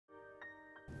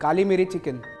Kali Miri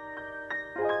chicken.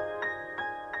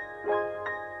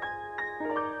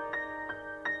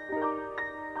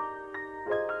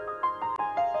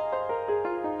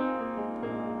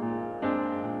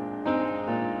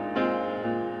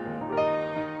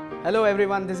 Hello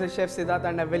everyone, this is Chef Siddharth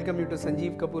and I welcome you to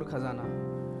Sanjeev Kapoor Khazana.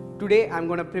 Today I am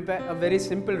going to prepare a very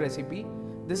simple recipe.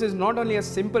 This is not only a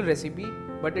simple recipe,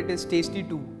 but it is tasty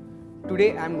too.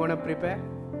 Today I am going to prepare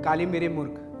Kali Miri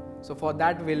Murgh. So for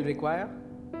that we will require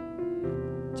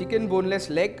chicken boneless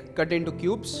leg cut into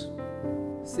cubes,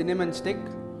 cinnamon stick,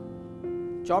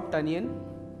 chopped onion,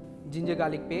 ginger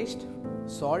garlic paste,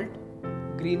 salt,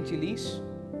 green chilies,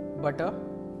 butter,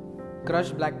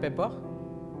 crushed black pepper,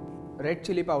 red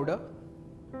chili powder,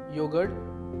 yogurt,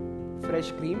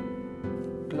 fresh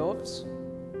cream, cloves,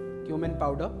 cumin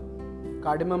powder,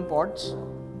 cardamom pods,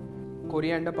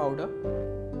 coriander powder,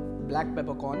 black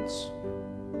peppercorns,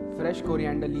 fresh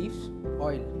coriander leaves,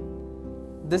 oil.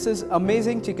 This is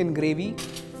amazing chicken gravy,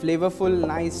 flavorful,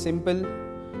 nice, simple.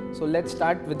 So let's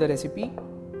start with the recipe.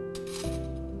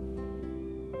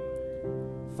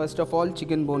 First of all,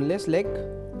 chicken boneless leg,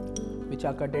 which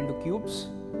are cut into cubes.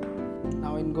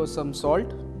 Now in goes some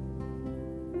salt,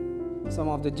 some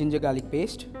of the ginger garlic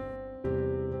paste,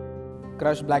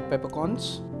 crushed black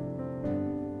peppercorns,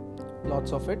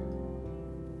 lots of it,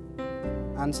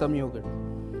 and some yogurt.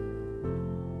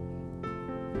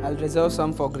 I'll reserve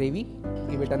some for gravy,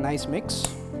 give it a nice mix.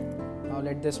 Now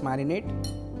let this marinate,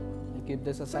 I'll keep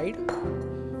this aside.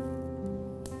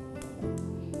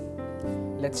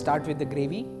 Let's start with the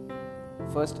gravy.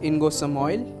 First in goes some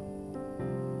oil.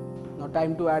 Now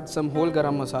time to add some whole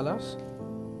garam masalas,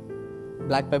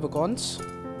 black peppercorns,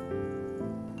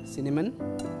 cinnamon,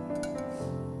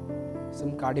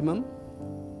 some cardamom.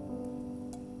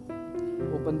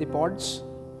 Open the pods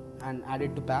and add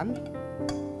it to pan.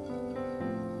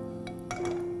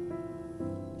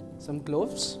 Some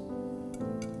cloves.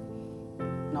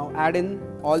 Now add in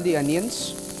all the onions.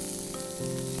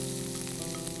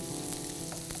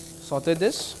 Saute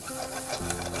this.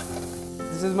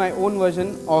 This is my own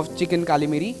version of chicken Kali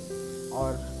Miri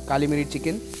or Kali Miri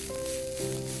chicken.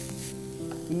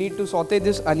 You need to saute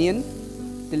this onion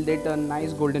till they turn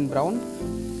nice golden brown.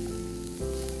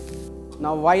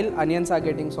 Now while onions are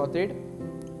getting sauteed,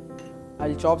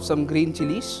 I'll chop some green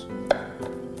chilies.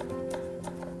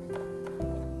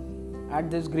 Add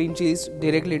this green chilies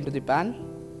directly into the pan.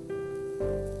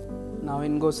 Now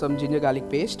in goes some ginger garlic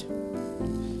paste.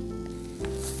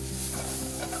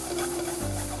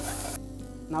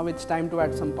 Now it's time to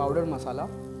add some powder masala,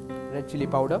 red chili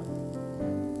powder,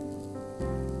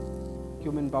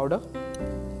 cumin powder,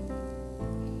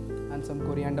 and some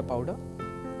coriander powder.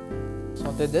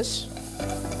 Saute this.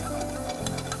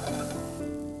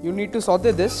 You need to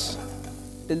saute this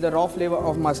till the raw flavor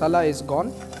of masala is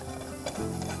gone.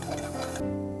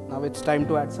 Now it's time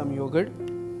to add some yogurt.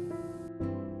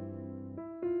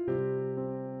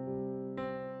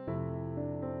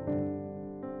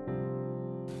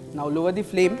 Now lower the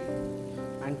flame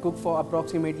and cook for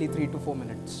approximately 3 to 4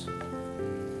 minutes.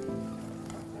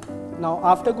 Now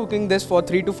after cooking this for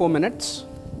 3 to 4 minutes,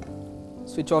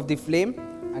 switch off the flame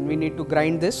and we need to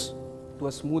grind this to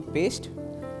a smooth paste.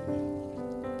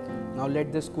 Now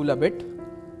let this cool a bit.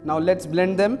 Now let's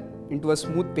blend them into a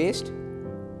smooth paste.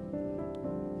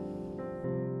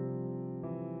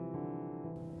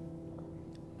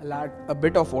 I'll add a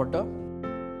bit of water.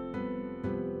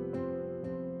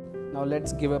 Now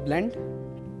let's give a blend.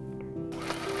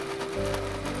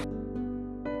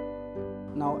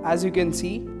 Now as you can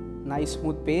see, nice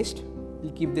smooth paste.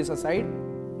 We'll keep this aside.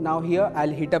 Now here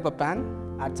I'll heat up a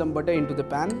pan, add some butter into the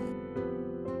pan.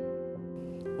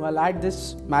 I'll add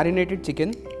this marinated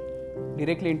chicken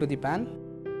directly into the pan.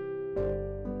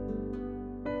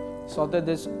 Saute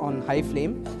this on high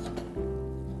flame.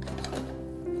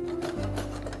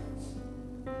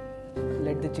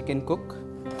 Let the chicken cook.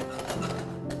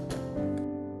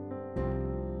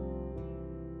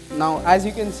 Now as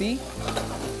you can see,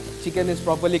 chicken is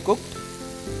properly cooked.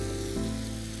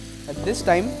 At this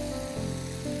time,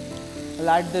 I'll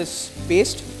add this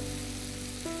paste,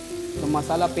 the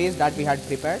masala paste that we had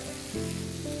prepared.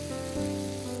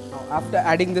 Now after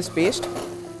adding this paste,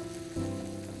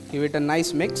 give it a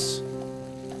nice mix.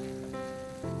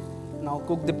 Now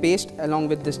cook the paste along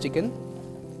with this chicken.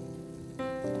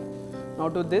 Now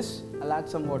to this, I'll add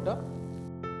some water.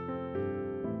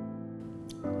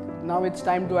 Now it's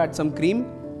time to add some cream.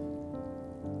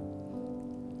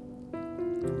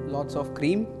 Lots of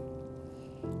cream.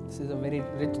 This is a very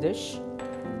rich dish.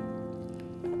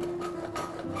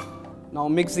 Now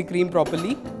mix the cream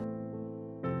properly.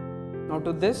 Now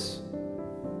to this,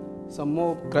 some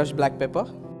more crushed black pepper.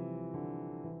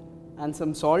 and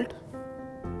some salt.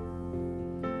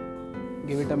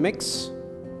 Give it a mix.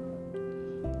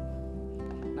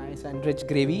 Nice and rich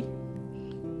gravy.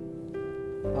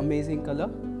 Amazing color.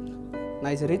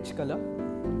 Nice rich color.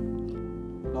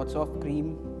 Lots of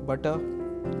cream, butter.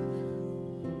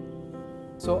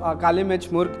 So our Kali Mirch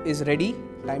Murgh is ready.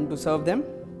 Time to serve them.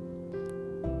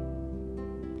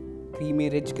 Creamy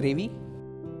rich gravy.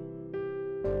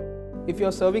 If you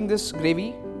are serving this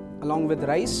gravy along with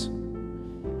rice,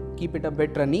 keep it a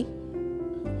bit runny.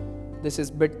 This is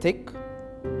bit thick.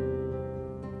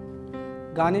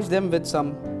 Garnish them with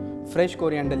some fresh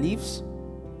coriander leaves.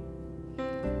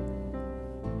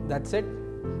 That's it.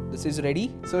 This is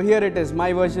ready. So here it is,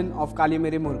 my version of Kali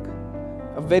Miri Murgh.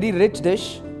 A very rich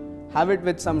dish. Have it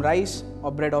with some rice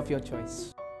or bread of your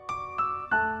choice.